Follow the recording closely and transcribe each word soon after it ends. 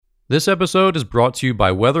This episode is brought to you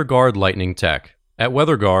by WeatherGuard Lightning Tech. At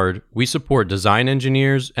WeatherGuard, we support design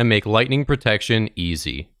engineers and make lightning protection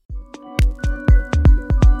easy.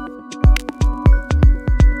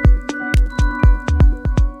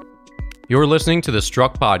 You're listening to the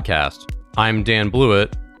Struck Podcast. I'm Dan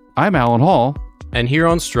Blewett. I'm Alan Hall. And here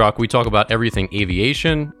on Struck, we talk about everything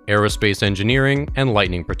aviation, aerospace engineering, and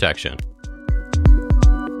lightning protection.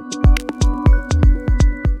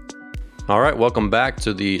 All right, welcome back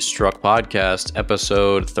to the Struck Podcast,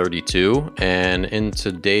 episode 32. And in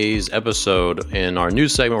today's episode, in our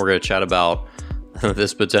news segment, we're going to chat about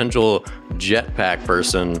this potential jetpack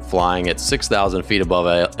person flying at 6,000 feet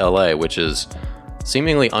above LA, which is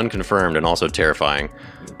seemingly unconfirmed and also terrifying.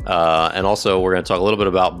 And also, we're going to talk a little bit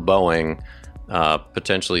about Boeing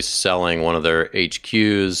potentially selling one of their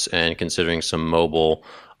HQs and considering some mobile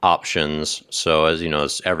options. So as you know,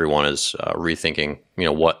 as everyone is rethinking,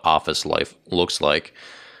 what office life looks like.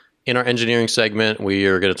 In our engineering segment, we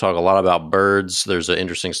are going to talk a lot about birds. There's an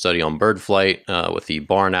interesting study on bird flight with the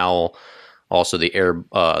barn owl, also the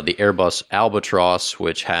Airbus Albatross,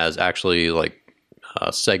 which has actually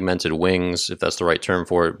segmented wings, if that's the right term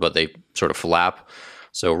for it, but they sort of flap.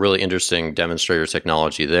 So really interesting demonstrator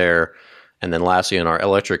technology there. And then lastly, in our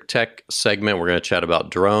electric tech segment, we're going to chat about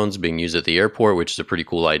drones being used at the airport, which is a pretty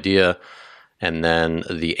cool idea. And then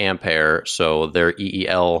the Ampere, so their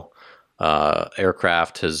EEL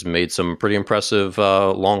aircraft has made some pretty impressive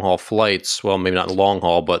long-haul flights. Well, maybe not long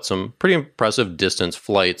haul, but some pretty impressive distance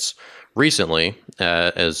flights recently,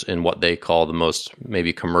 as in what they call the most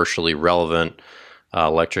maybe commercially relevant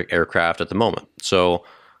electric aircraft at the moment. So,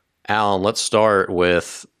 Alan, let's start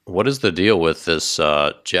with, what is the deal with this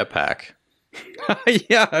jetpack?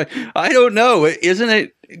 Yeah, I don't know. Isn't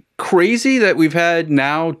it crazy that we've had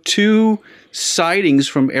now two sightings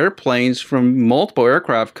from airplanes from multiple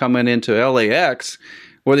aircraft coming into LAX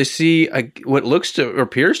where they see what looks to or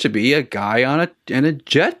appears to be a guy in a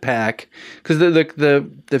jetpack? Because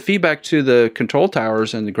the feedback to the control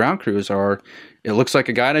towers and the ground crews are, it looks like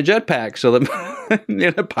a guy in a jetpack. So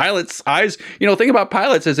the pilot's eyes, think about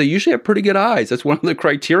pilots as they usually have pretty good eyes. That's one of the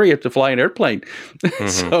criteria to fly an airplane. Mm-hmm.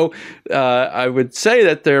 So I would say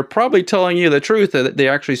that they're probably telling you the truth, that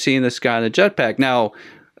they're actually seeing this guy in a jetpack. Now,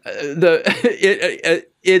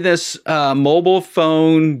 in this mobile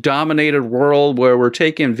phone dominated world where we're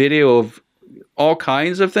taking video of all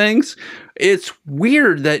kinds of things, it's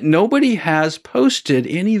weird that nobody has posted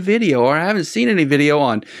any video, or I haven't seen any video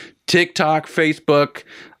on TikTok, Facebook,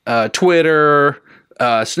 Twitter,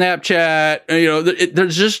 Snapchat.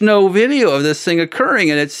 There's just no video of this thing occurring,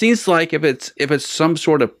 and it seems like if it's some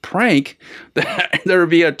sort of prank, that there would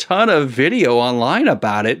be a ton of video online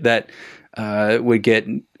about it that would get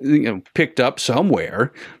picked up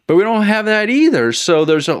somewhere. But we don't have that either. So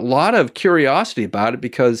there's a lot of curiosity about it,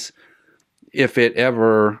 because if it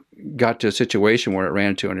ever got to a situation where it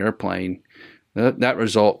ran into an airplane, that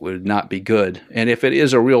result would not be good. And if it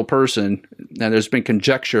is a real person, and there's been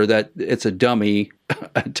conjecture that it's a dummy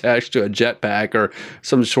attached to a jetpack or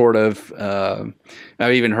some sort of,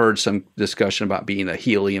 I've even heard some discussion about being a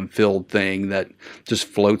helium-filled thing that just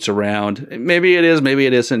floats around. Maybe it is, maybe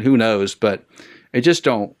it isn't, who knows? But I just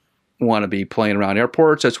don't want to be playing around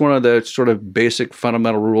airports. That's one of the sort of basic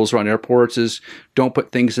fundamental rules around airports is don't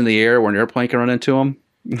put things in the air where an airplane can run into them.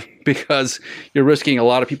 Because you're risking a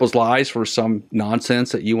lot of people's lives for some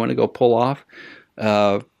nonsense that you want to go pull off.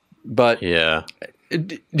 But yeah,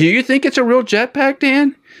 do you think it's a real jetpack,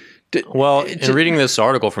 Dan? Well, in reading this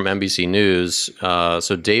article from NBC News,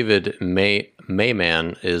 so David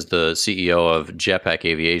Mayman is the CEO of Jetpack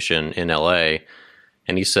Aviation in LA,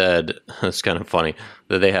 and he said, it's kind of funny,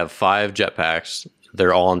 that they have 5 jetpacks.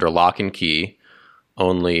 They're all under lock and key.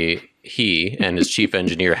 Only he and his chief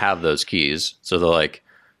engineer have those keys. So they're like,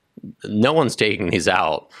 no one's taking these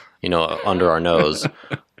out, under our nose.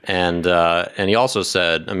 And he also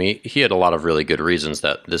said, he had a lot of really good reasons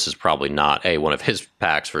that this is probably not A, one of his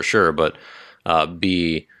packs for sure, but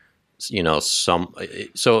B,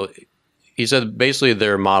 so he said basically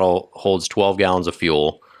their model holds 12 gallons of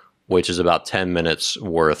fuel, which is about 10 minutes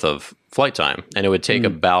worth of flight time. And it would take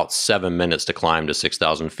about 7 minutes to climb to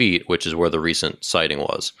 6,000 feet, which is where the recent sighting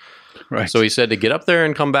was. Right. So he said to get up there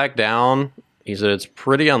and come back down, he said it's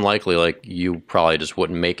pretty unlikely, you probably just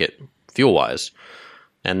wouldn't make it fuel-wise.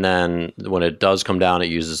 And then when it does come down, it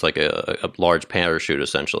uses a large parachute,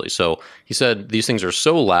 essentially. So he said these things are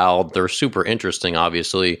so loud, they're super interesting,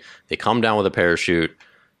 obviously. They come down with a parachute.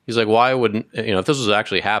 He's like, why wouldn't, if this was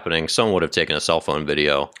actually happening, someone would have taken a cell phone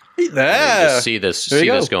video. Just see this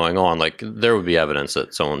going on. There would be evidence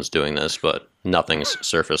that someone's doing this, but nothing's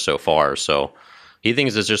surfaced so far. So he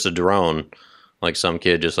thinks it's just a drone Like some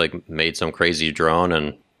kid just like made some crazy drone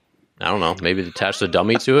and I don't know, maybe attached a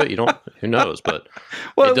dummy to it. Who knows? But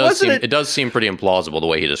Well, it does seem pretty implausible the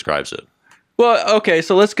way he describes it. Well, okay,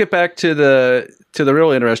 so let's get back to the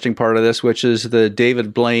real interesting part of this, which is the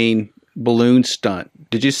David Blaine balloon stunt.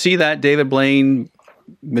 Did you see that David Blaine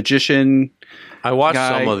magician? I watched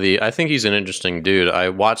guy? some of I think he's an interesting dude. I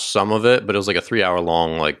watched some of it, but it was like a 3 hour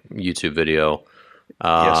long like YouTube video.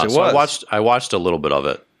 Yes, it was. I watched a little bit of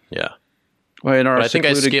it. Yeah. Well, in our But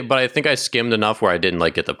I think I skimmed enough where I didn't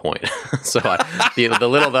like get the point. So the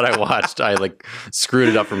little that I watched, I like screwed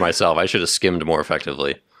it up for myself. I should have skimmed more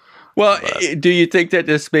effectively. Well, do you think that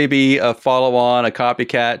this may be a follow-on, a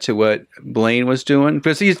copycat to what Blaine was doing?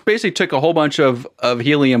 Because he basically took a whole bunch of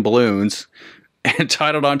helium balloons and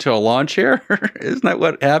tied it onto a lawn chair. Isn't that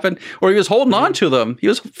what happened? Or he was holding on to them. He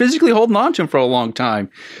was physically holding on to them for a long time.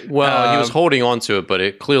 Well, he was holding on to it, but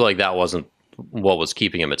it clearly like that wasn't what was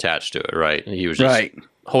keeping him attached to it, right? He was just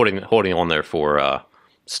holding on there for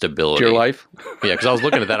stability. Your life? Yeah, because I was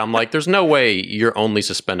looking at that. I'm like, there's no way you're only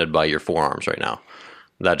suspended by your forearms right now.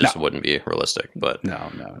 That just wouldn't be realistic. But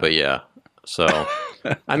no. But yeah. So,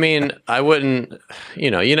 I mean, I wouldn't,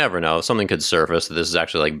 you never know. Something could surface that this is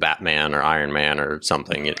actually like Batman or Iron Man or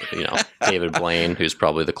something. David Blaine, who's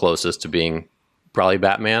probably the closest to being probably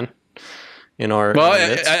Batman.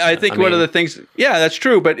 I think one of the things, yeah, that's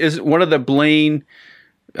true. But is one of the Blaine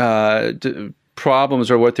problems,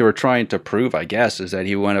 or what they were trying to prove, I guess, is that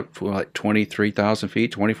he went up to like 23,000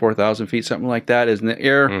 feet, 24,000 feet, something like that. As the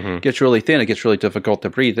air gets really thin, it gets really difficult to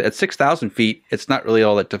breathe. At 6,000 feet, it's not really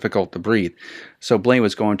all that difficult to breathe. So Blaine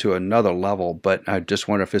was going to another level. But I just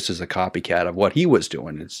wonder if this is a copycat of what he was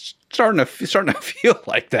doing. It's starting to feel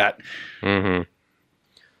like that. Mm-hmm.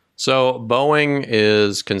 So Boeing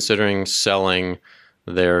is considering selling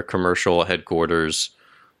their commercial headquarters.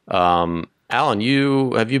 Alan,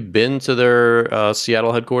 have you been to their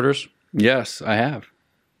Seattle headquarters? Yes, I have.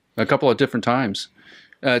 A couple of different times.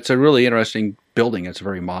 It's a really interesting building. It's a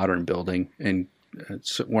very modern building. And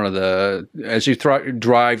it's one of the, as you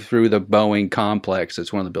drive through the Boeing complex,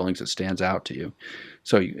 it's one of the buildings that stands out to you.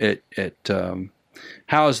 So it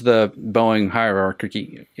housed the Boeing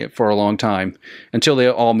hierarchy for a long time until they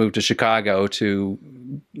all moved to Chicago to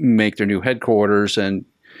make their new headquarters. And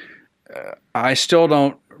I still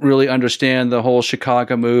don't really understand the whole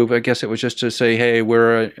Chicago move. I guess it was just to say, hey,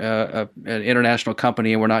 we're an international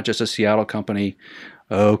company and we're not just a Seattle company.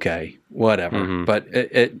 Okay, whatever. Mm-hmm. But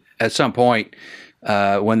at some point,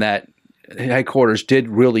 when that headquarters did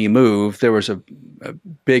really move, there was a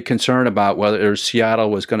big concern about whether Seattle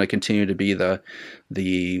was going to continue to be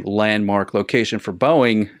the landmark location for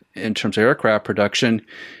Boeing in terms of aircraft production.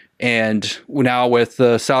 And now with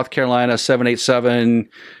the South Carolina 787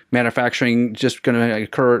 manufacturing just going to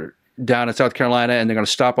occur down in South Carolina, and they're going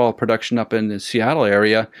to stop all production up in the Seattle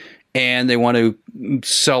area, and they want to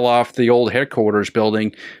sell off the old headquarters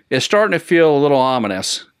building, it's starting to feel a little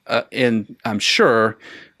ominous. And I'm sure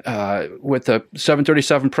with the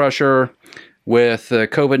 737 pressure, with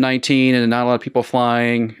COVID-19 and not a lot of people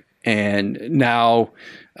flying, and now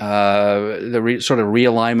the sort of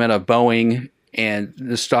realignment of Boeing and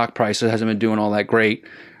the stock prices hasn't been doing all that great,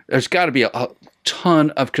 there's got to be a ton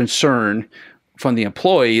of concern from the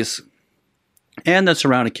employees and the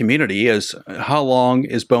surrounding community is how long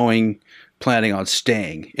is Boeing planning on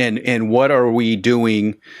staying, and what are we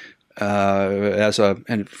doing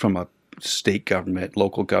and from a state government,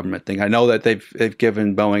 local government thing. I know that they've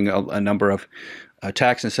given Boeing a number of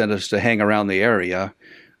tax incentives to hang around the area,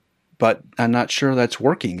 but I'm not sure that's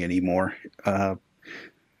working anymore.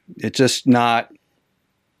 It's just not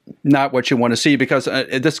what you want to see, because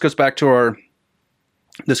this goes back to our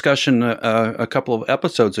discussion a couple of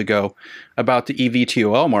episodes ago about the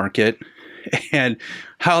eVTOL market and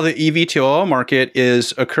how the eVTOL market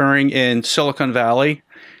is occurring in Silicon Valley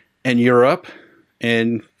and Europe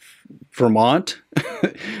and Vermont,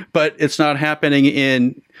 but it's not happening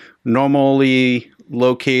in normally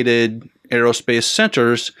located aerospace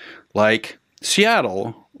centers like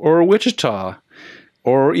Seattle or Wichita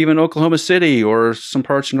or even Oklahoma City or some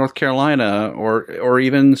parts of North Carolina or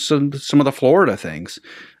even some of the Florida things.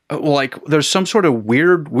 Like there's some sort of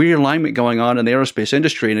weird realignment going on in the aerospace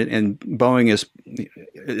industry, and Boeing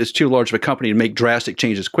is too large of a company to make drastic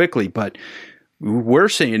changes quickly, but we're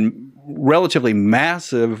seeing relatively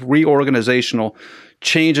massive reorganizational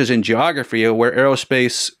changes in geography where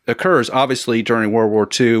aerospace occurs. Obviously, during World War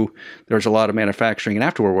II, there was a lot of manufacturing, and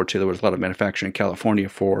after World War II, there was a lot of manufacturing in California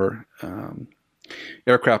for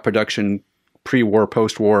aircraft production, pre-war,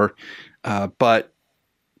 post-war. But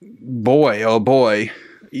boy, oh boy,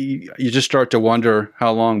 you just start to wonder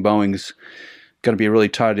how long Boeing's going to be really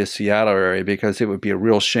tied to the Seattle area because it would be a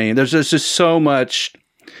real shame. There's just so much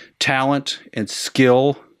talent and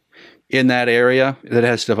skill in that area that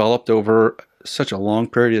has developed over such a long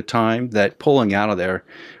period of time that pulling out of there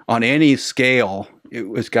on any scale, it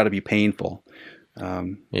was got to be painful.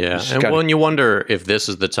 When you wonder if this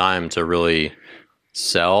is the time to really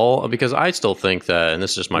sell, because I still think that, and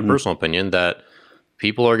this is just my personal opinion, that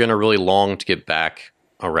people are going to really long to get back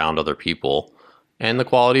around other people and the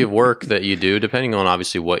quality of work that you do, depending on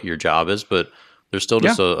obviously what your job is, but there's still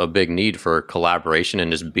just a big need for collaboration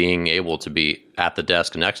and just being able to be at the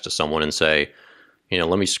desk next to someone and say,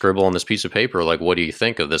 let me scribble on this piece of paper. Like, what do you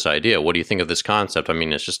think of this idea? What do you think of this concept? I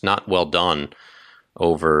mean, it's just not well done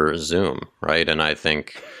over Zoom, right? And I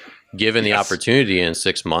think given the opportunity in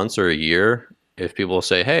 6 months or a year, if people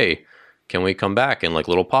say, hey, can we come back in like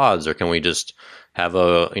little pods, or can we just have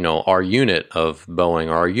our unit of Boeing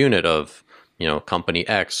or our unit of, company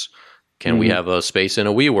X, can we have a space in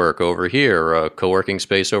a WeWork over here, or a co-working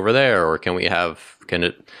space over there? Or can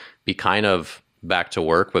it be kind of back to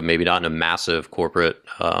work, but maybe not in a massive corporate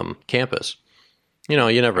campus? You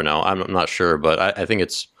never know. I'm not sure, but I think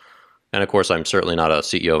it's, and of course, I'm certainly not a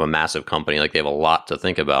CEO of a massive company. Like, they have a lot to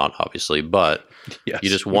think about, obviously, but you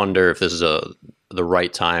just wonder if this is the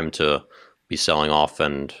right time to be selling off,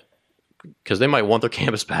 and because they might want their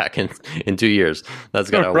campus back in 2 years.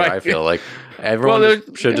 That's kind of where I feel like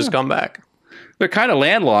everyone should just come back. They're kind of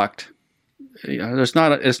landlocked. It's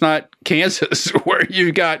not Kansas where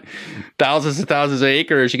you've got thousands and thousands of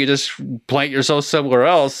acres. You can just plant yourself somewhere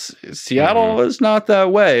else. Seattle is not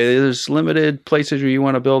that way. There's limited places where you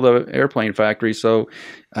want to build an airplane factory. So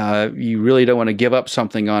you really don't want to give up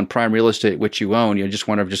something on prime real estate, which you own. You just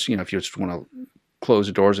want to if you just want to close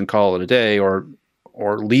the doors and call it a day, or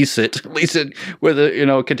lease it with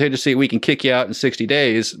a contingency. We can kick you out in 60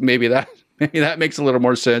 days. Maybe that makes a little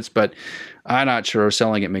more sense, but I'm not sure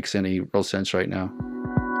selling it makes any real sense right now.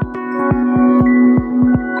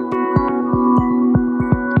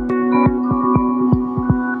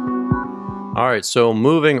 All right, so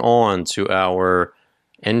moving on to our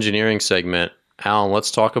engineering segment, Alan, let's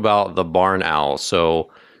talk about the barn owl. So,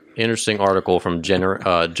 interesting article from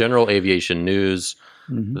General Aviation News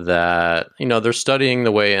that, they're studying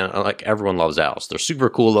the way, and like, everyone loves owls. They're super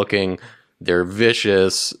cool looking. They're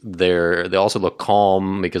vicious. They also look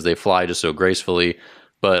calm because they fly just so gracefully.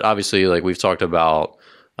 But obviously, like we've talked about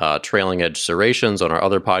trailing edge serrations on our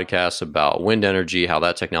other podcasts about wind energy, how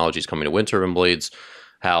that technology is coming to wind turbine blades,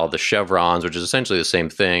 how the chevrons, which is essentially the same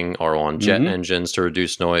thing, are on jet engines to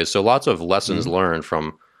reduce noise. So lots of lessons learned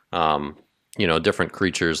from different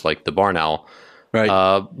creatures like the barn owl.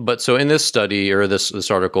 Right. But so in this study, or this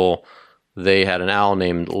article, they had an owl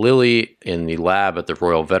named Lily in the lab at the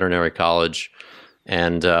Royal Veterinary College,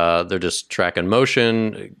 and they're just tracking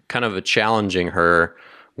motion, kind of challenging her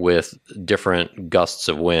with different gusts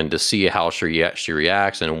of wind to see how she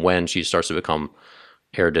reacts and when she starts to become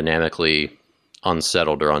aerodynamically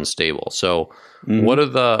unsettled or unstable. So what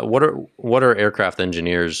are aircraft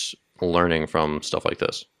engineers learning from stuff like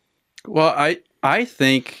this? Well, I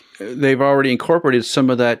think they've already incorporated some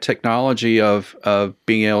of that technology of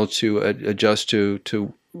being able to adjust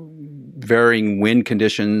to varying wind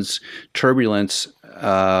conditions, turbulence.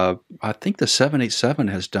 I think the 787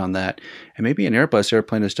 has done that, and maybe an Airbus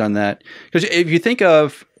airplane has done that. Because if you think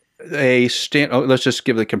of let's just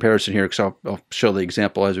give the comparison here, because I'll show the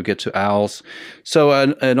example as we get to owls. So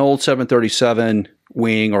an old 737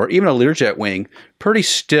 wing, or even a Learjet wing, pretty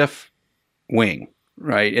stiff wing.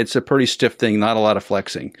 Right, it's a pretty stiff thing, not a lot of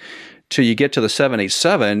flexing. Till you get to the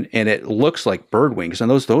 787, and it looks like bird wings, and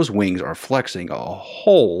those wings are flexing a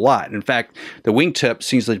whole lot. In fact, the wingtip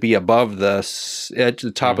seems to be above the edge, the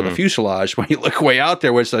top of the fuselage. When you look way out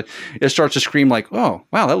there, it starts to scream like, "Oh,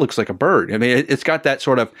 wow, that looks like a bird." I mean, it's got that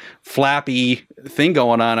sort of flappy thing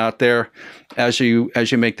going on out there. As you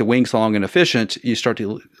make the wings long and efficient, you start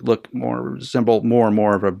to resemble more and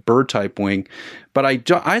more of a bird type wing. But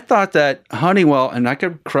I thought that Honeywell, and I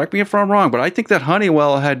could correct me if I'm wrong, but I think that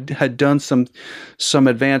Honeywell had done some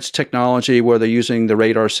advanced technology where they're using the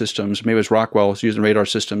radar systems. Maybe it was Rockwell was using radar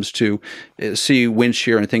systems to see wind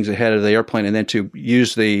shear and things ahead of the airplane, and then to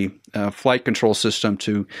use the flight control system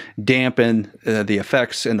to dampen the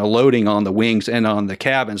effects and the loading on the wings and on the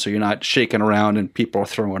cabin, so you're not shaking around and people are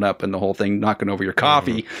throwing up and the whole thing knocking over your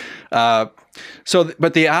coffee. But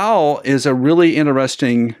the owl is a really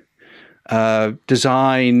interesting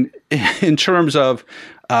design in terms of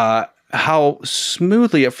how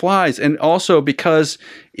smoothly it flies, and also because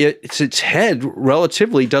its head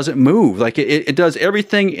relatively doesn't move. Like it does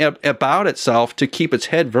everything about itself to keep its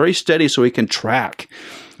head very steady so it can track.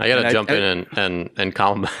 I got to jump in and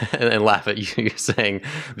comment and laugh at you. You're saying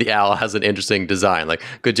the owl has an interesting design. Like,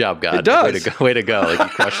 good job, God. It does. Way to go. Like, you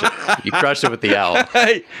crushed it. You crushed it with the owl.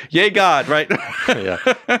 Yay, God, right? Yeah.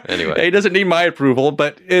 Anyway. He doesn't need my approval,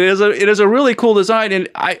 but it is a really cool design. And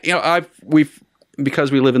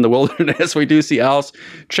because we live in the wilderness, we do see owls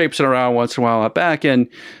traipsing around once in a while out back. And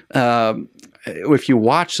if you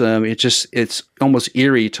watch them, it's almost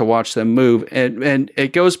eerie to watch them move. And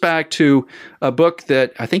it goes back to a book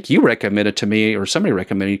that I think you recommended to me, or somebody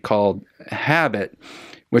recommended, called Habit,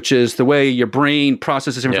 which is the way your brain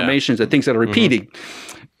processes information, the things that are repeating.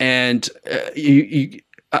 And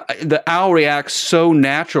the owl reacts so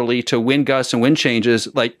naturally to wind gusts and wind changes,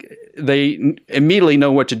 like they immediately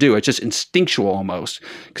know what to do. It's just instinctual almost,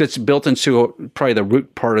 because it's built into probably the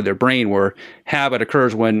root part of their brain, where habit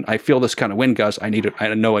occurs when I feel this kind of wind gust. I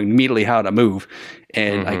know immediately how to move,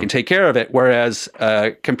 and I can take care of it. Whereas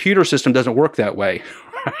a computer system doesn't work that way.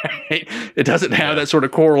 Right? It doesn't have that sort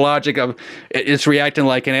of core logic of it's reacting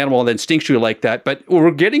like an animal and instinctually like that. But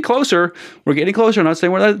we're getting closer. We're getting closer. I'm not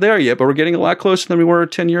saying we're not there yet, but we're getting a lot closer than we were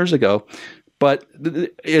 10 years ago. But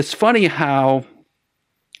it's funny how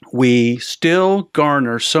we still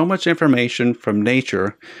garner so much information from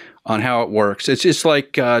nature on how it works. It's just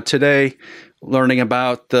like today, learning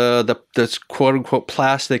about the quote unquote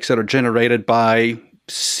plastics that are generated by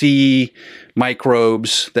sea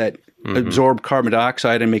microbes that absorb carbon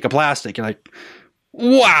dioxide and make a plastic. You're like,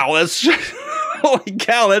 wow, that's holy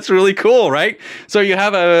cow, that's really cool, right? So you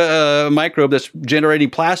have a microbe that's generating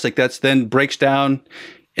plastic that's then breaks down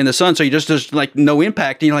in the sun. So there's like no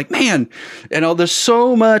impact. And you're like, man, there's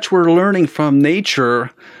so much we're learning from nature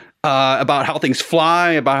about how things fly,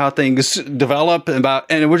 about how things develop,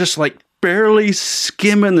 and we're just like barely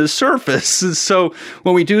skimming the surface. And so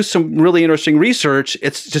when we do some really interesting research,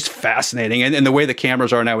 it's just fascinating. And the way the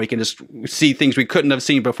cameras are now, we can just see things we couldn't have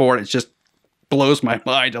seen before. It just blows my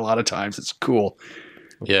mind a lot of times. It's cool.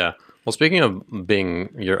 Yeah. Well, speaking of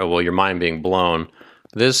your mind being blown,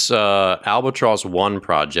 this Albatross 1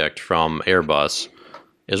 project from Airbus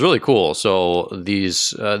is really cool. So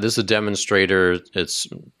this is a demonstrator. It's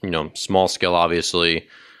small scale, obviously.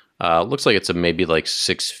 Looks like it's maybe like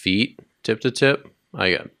 6 feet tip to tip.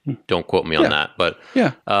 Don't quote me on that, but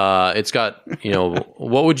it's got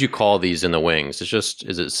what would you call these in the wings?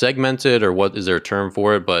 Is it segmented, or what is there a term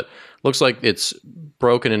for it? But looks like it's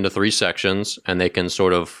broken into 3 sections, and they can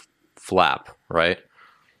sort of flap, right?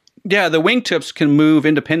 Yeah, the wingtips can move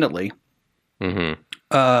independently.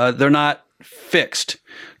 They're not fixed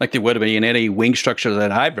like they would be in any wing structure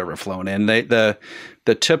that I've ever flown in. The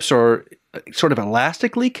tips are sort of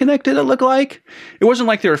elastically connected, it looked like. It wasn't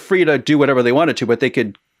like they were free to do whatever they wanted to, but they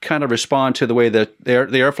could kind of respond to the way that the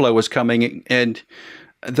airflow was coming. And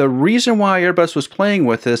the reason why Airbus was playing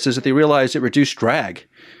with this is that they realized it reduced drag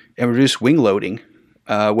and reduced wing loading,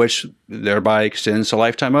 which thereby extends the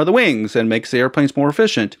lifetime of the wings and makes the airplanes more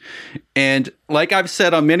efficient. And like I've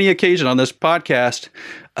said on many occasions on this podcast,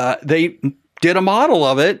 they did a model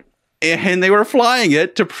of it, and they were flying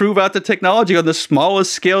it to prove out the technology on the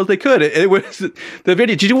smallest scale they could. It was the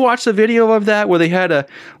video. Did you watch the video of that where they had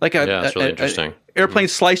it's really interesting. Airplane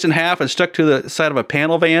sliced in half and stuck to the side of a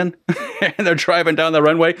panel van, and they're driving down the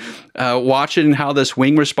runway, watching how this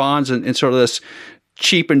wing responds in sort of this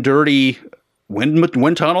cheap and dirty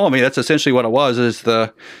wind tunnel. I mean, that's essentially what it was, is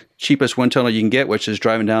the cheapest wind tunnel you can get, which is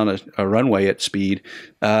driving down a runway at speed.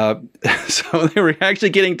 So they were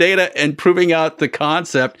actually getting data and proving out the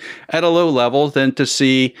concept at a low level, then to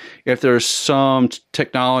see if there's some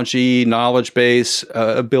technology, knowledge base,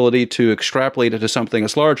 ability to extrapolate it to something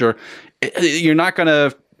that's larger. You're not going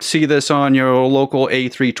to see this on your local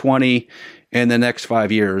A320 in the next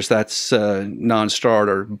 5 years. That's a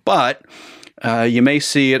non-starter. But you may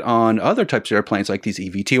see it on other types of airplanes like these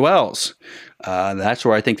eVTOLs. That's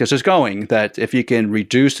where I think this is going, that if you can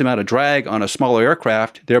reduce the amount of drag on a smaller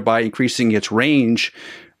aircraft, thereby increasing its range,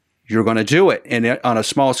 you're going to do it. And on a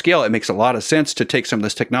small scale, it makes a lot of sense to take some of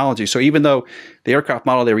this technology. So even though the aircraft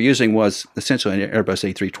model they were using was essentially an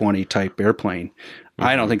Airbus A320 type airplane,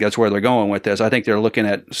 I don't think that's where they're going with this. I think they're looking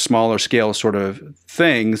at smaller scale sort of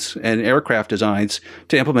things and aircraft designs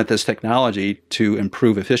to implement this technology to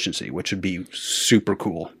improve efficiency, which would be super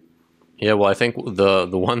cool. Yeah, well, I think the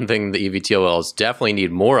one thing the eVTOLs definitely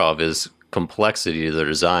need more of is complexity to their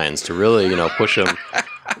designs to really, push them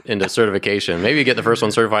into certification. Maybe get the first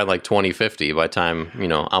one certified like 2050 by the time,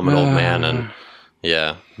 I'm an old man. And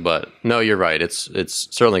yeah, but no, you're right. It's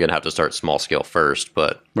certainly going to have to start small scale first,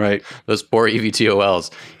 but right. Those poor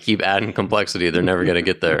eVTOLs keep adding complexity. They're never going to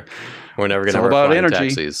get there. We're never going to have flying energy.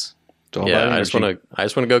 Taxis. It's all Yeah, about I just energy.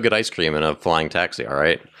 want to go get ice cream in a flying taxi. All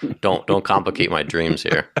right, don't complicate my dreams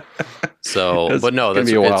here. So, It's but no, gonna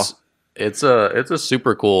be a while. it's a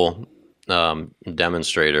super cool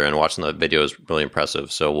demonstrator, and watching the video is really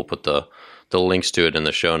impressive. So we'll put the links to it in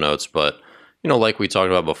the show notes. But like we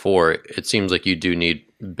talked about before, it seems like you do need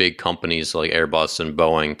big companies like Airbus and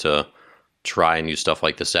Boeing to try new stuff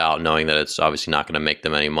like this out, knowing that it's obviously not going to make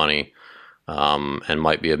them any money, and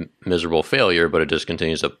might be a miserable failure, but it just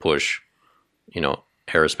continues to push,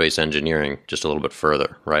 aerospace engineering just a little bit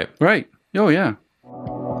further, right? Right. Oh, yeah.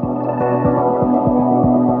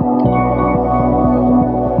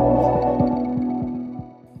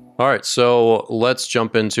 All right, so let's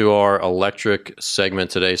jump into our electric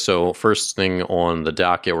segment today. So first thing on the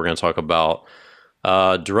docket, we're going to talk about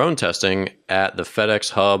drone testing at the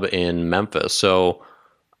FedEx hub in Memphis. So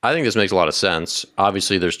I think this makes a lot of sense.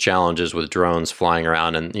 Obviously, there's challenges with drones flying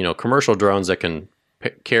around, and commercial drones that can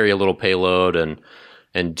carry a little payload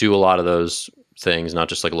and do a lot of those things, not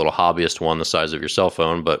just like a little hobbyist one the size of your cell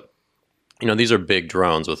phone, but these are big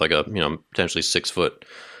drones with like a potentially 6-foot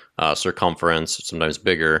circumference, sometimes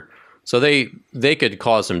bigger. So they could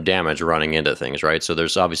cause some damage running into things, right? So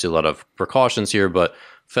there's obviously a lot of precautions here, but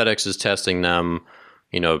FedEx is testing them,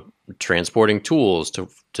 transporting tools to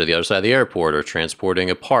the other side of the airport, or transporting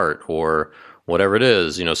a part, or whatever it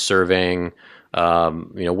is, surveying,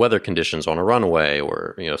 weather conditions on a runway,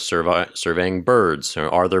 or, surveying birds. Or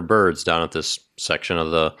are there birds down at this section of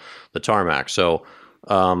the tarmac? So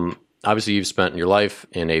obviously you've spent your life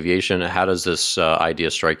in aviation. How does this idea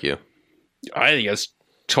strike you? I think it's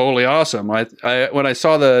totally awesome. When I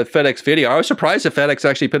saw the FedEx video, I was surprised that FedEx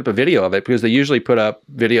actually put up a video of it, because they usually put up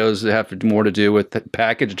videos that have more to do with the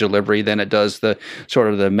package delivery than it does the sort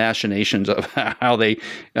of the machinations of how they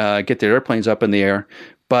get their airplanes up in the air.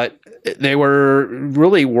 But they were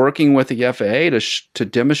really working with the FAA to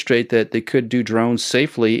demonstrate that they could do drones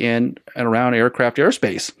safely in and around aircraft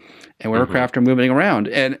airspace, and where aircraft are moving around.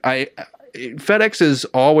 And FedEx is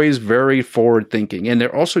always very forward thinking, and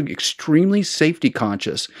they're also extremely safety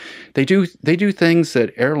conscious. They do things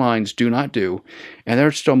that airlines do not do, and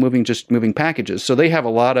they're still moving packages. So they have a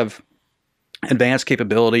lot of advanced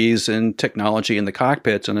capabilities and technology in the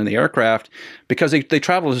cockpits and in the aircraft, because they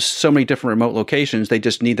travel to so many different remote locations. They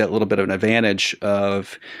just need that little bit of an advantage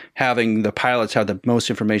of having the pilots have the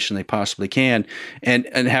most information they possibly can, and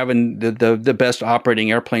having the best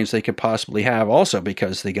operating airplanes they could possibly have also,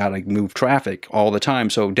 because they got to move traffic all the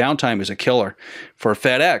time. So downtime is a killer for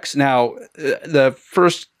FedEx. Now, the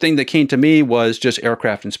first thing that came to me was just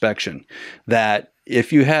aircraft inspection, that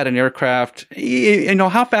if you had an aircraft,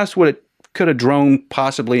 how fast could a drone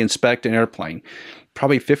possibly inspect an airplane?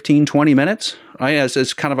 Probably 15, 20 minutes, right?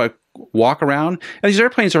 As kind of a walk around. And these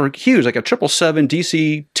airplanes are huge, like a 777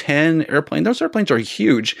 DC-10 airplane. Those airplanes are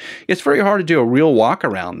huge. It's very hard to do a real walk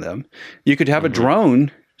around them. You could have a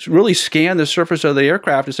drone really scan the surface of the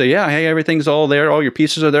aircraft and say, yeah, hey, everything's all there. All your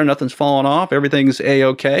pieces are there. Nothing's falling off. Everything's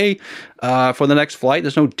A-okay for the next flight.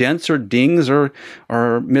 There's no dents or dings or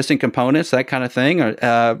missing components, that kind of thing,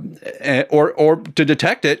 or to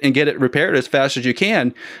detect it and get it repaired as fast as you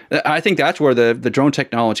can. I think that's where the drone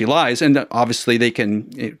technology lies. And obviously they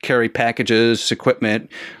can carry packages,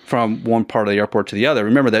 equipment from one part of the airport to the other.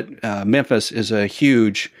 Remember that Memphis is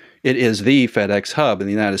it is the FedEx hub in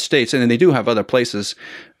the United States. And then they do have other places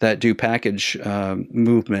that do package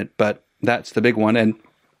movement, but that's the big one. And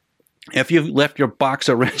if you've left your box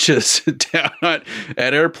of wrenches down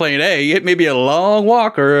at airplane A, it may be a long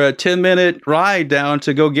walk or a 10-minute ride down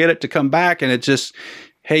to go get it to come back. And it just,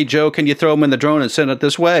 hey, Joe, can you throw them in the drone and send it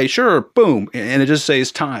this way? Sure, boom. And it just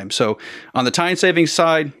saves time. So on the time-saving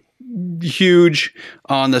side, huge.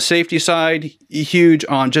 On the safety side, huge.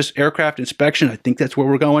 On just aircraft inspection, I think that's where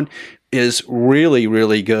we're going, is really,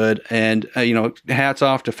 really good. And, hats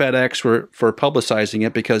off to FedEx for publicizing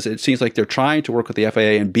it, because it seems like they're trying to work with the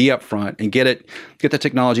FAA and be upfront and get the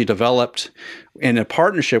technology developed in a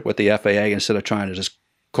partnership with the FAA, instead of trying to just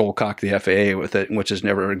cold cock the FAA with it, which is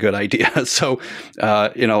never a good idea. So,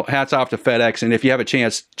 hats off to FedEx. And if you have a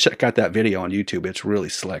chance, check out that video on YouTube. It's really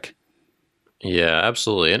slick. Yeah,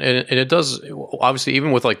 absolutely. And it does, obviously,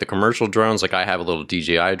 even with like the commercial drones, like I have a little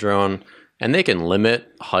DJI drone, and they can limit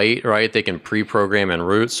height, right? They can pre-program en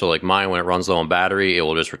route. So like mine, when it runs low on battery, it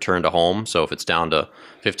will just return to home. So if it's down to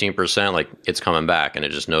 15%, like it's coming back, and it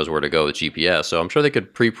just knows where to go with GPS. So I'm sure they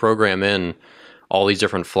could pre-program in all these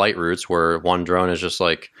different flight routes, where one drone is just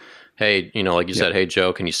like, hey, like you said, hey,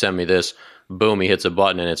 Joe, can you send me this? Boom, he hits a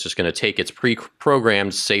button, and it's just going to take its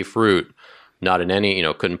pre-programmed safe route, not in any,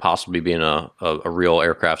 couldn't possibly be in a real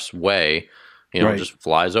aircraft's way, Right. just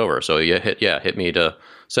flies over. So you hit me to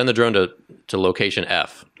send the drone to location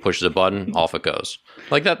F, pushes a button, off it goes.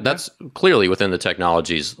 Like that. That's clearly within the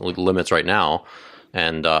technology's limits right now.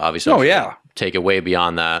 And obviously, take it way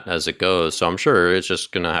beyond that as it goes. So I'm sure it's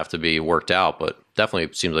just going to have to be worked out, but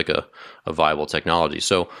definitely seems like a viable technology.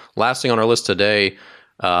 So last thing on our list today,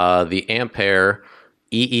 the Ampere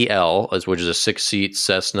EEL, which is a 6-seat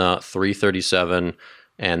Cessna 337,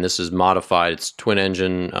 and this is modified. It's twin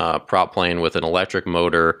engine prop plane with an electric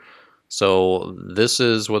motor. So this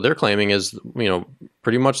is what they're claiming is,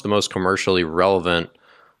 pretty much the most commercially relevant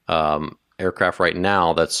aircraft right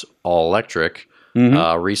now that's all electric.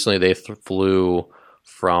 Mm-hmm. Recently, they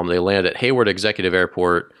they landed at Hayward Executive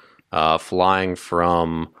Airport, flying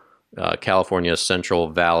from California's Central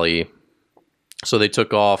Valley. So they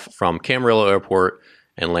took off from Camarillo Airport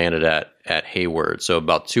and landed at Hayward. So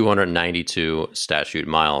about 292 statute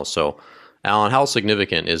miles. So, Alan, how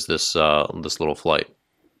significant is this little flight?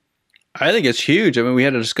 I think it's huge. I mean, we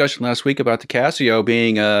had a discussion last week about the Casio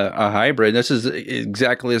being a hybrid. This is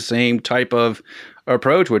exactly the same type of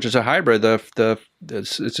approach, which is a hybrid. It's a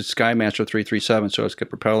Skymaster 337, so it's got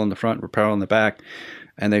propeller in the front, propeller in the back,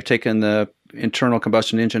 and they've taken the internal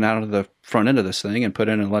combustion engine out of the front end of this thing and put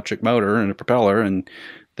in an electric motor and a propeller, and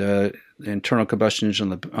the internal combustion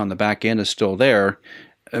engine on the back end is still there.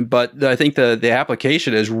 But I think the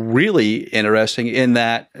application is really interesting in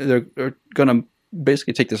that they're going to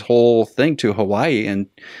basically take this whole thing to Hawaii and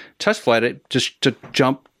test flight it just to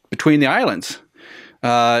jump between the islands.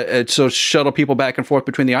 So shuttle people back and forth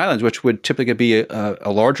between the islands, which would typically be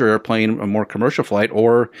a larger airplane, a more commercial flight,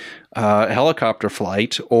 or a helicopter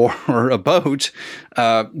flight, or a boat.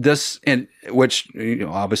 Which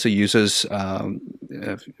obviously uses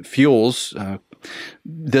fuels.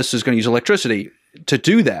 This is going to use electricity to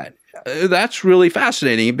do that. That's really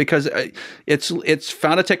fascinating because it's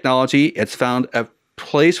found a technology. It's found a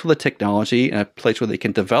place for the technology and a place where they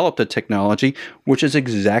can develop the technology, which is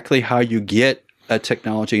exactly how you get a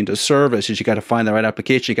technology into service. Is you got to find the right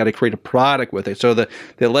application. You got to create a product with it. So the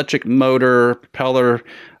electric motor propeller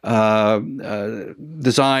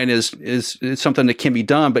design is something that can be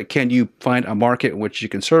done, but can you find a market in which you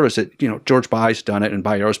can service it? George Bai's done it, and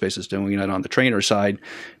Bai Aerospace is doing it on the trainer side.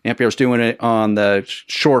 Ampere's doing it on the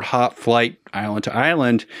short hop flight, island to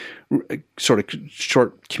island, sort of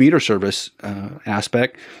short commuter service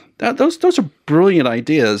aspect. Those are brilliant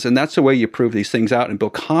ideas, and that's the way you prove these things out and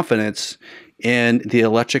build confidence in the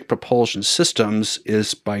electric propulsion systems,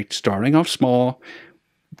 is by starting off small,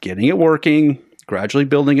 getting it working, gradually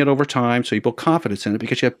building it over time, so you build confidence in it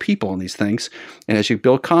because you have people in these things. And as you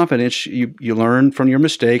build confidence, you learn from your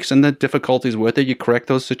mistakes and the difficulties with it. You correct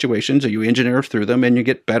those situations, or you engineer through them, and you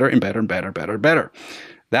get better and better and better, better and better.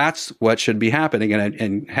 That's what should be happening.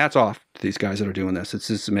 And hats off to these guys that are doing this. It's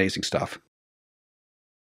just amazing stuff.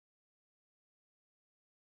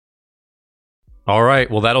 All right,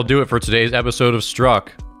 well, that'll do it for today's episode of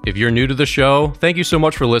Struck. If you're new to the show, thank you so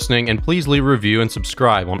much for listening, and please leave a review and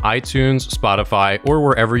subscribe on iTunes, Spotify, or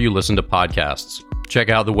wherever you listen to podcasts. Check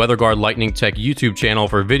out the WeatherGuard Lightning Tech YouTube channel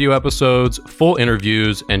for video episodes, full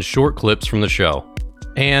interviews, and short clips from the show.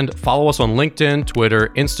 And follow us on LinkedIn, Twitter,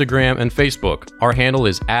 Instagram, and Facebook. Our handle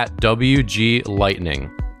is @WGLightning.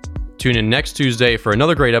 Tune in next Tuesday for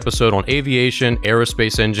another great episode on aviation,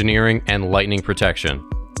 aerospace engineering, and lightning protection.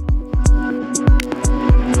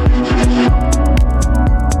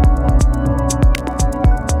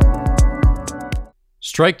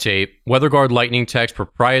 Strike Tape, WeatherGuard Lightning Tech's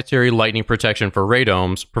proprietary lightning protection for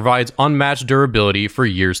radomes, provides unmatched durability for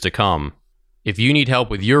years to come. If you need help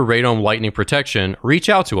with your radome lightning protection, reach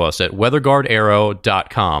out to us at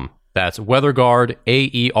weatherguardaero.com. That's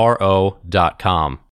weatherguardaero.com.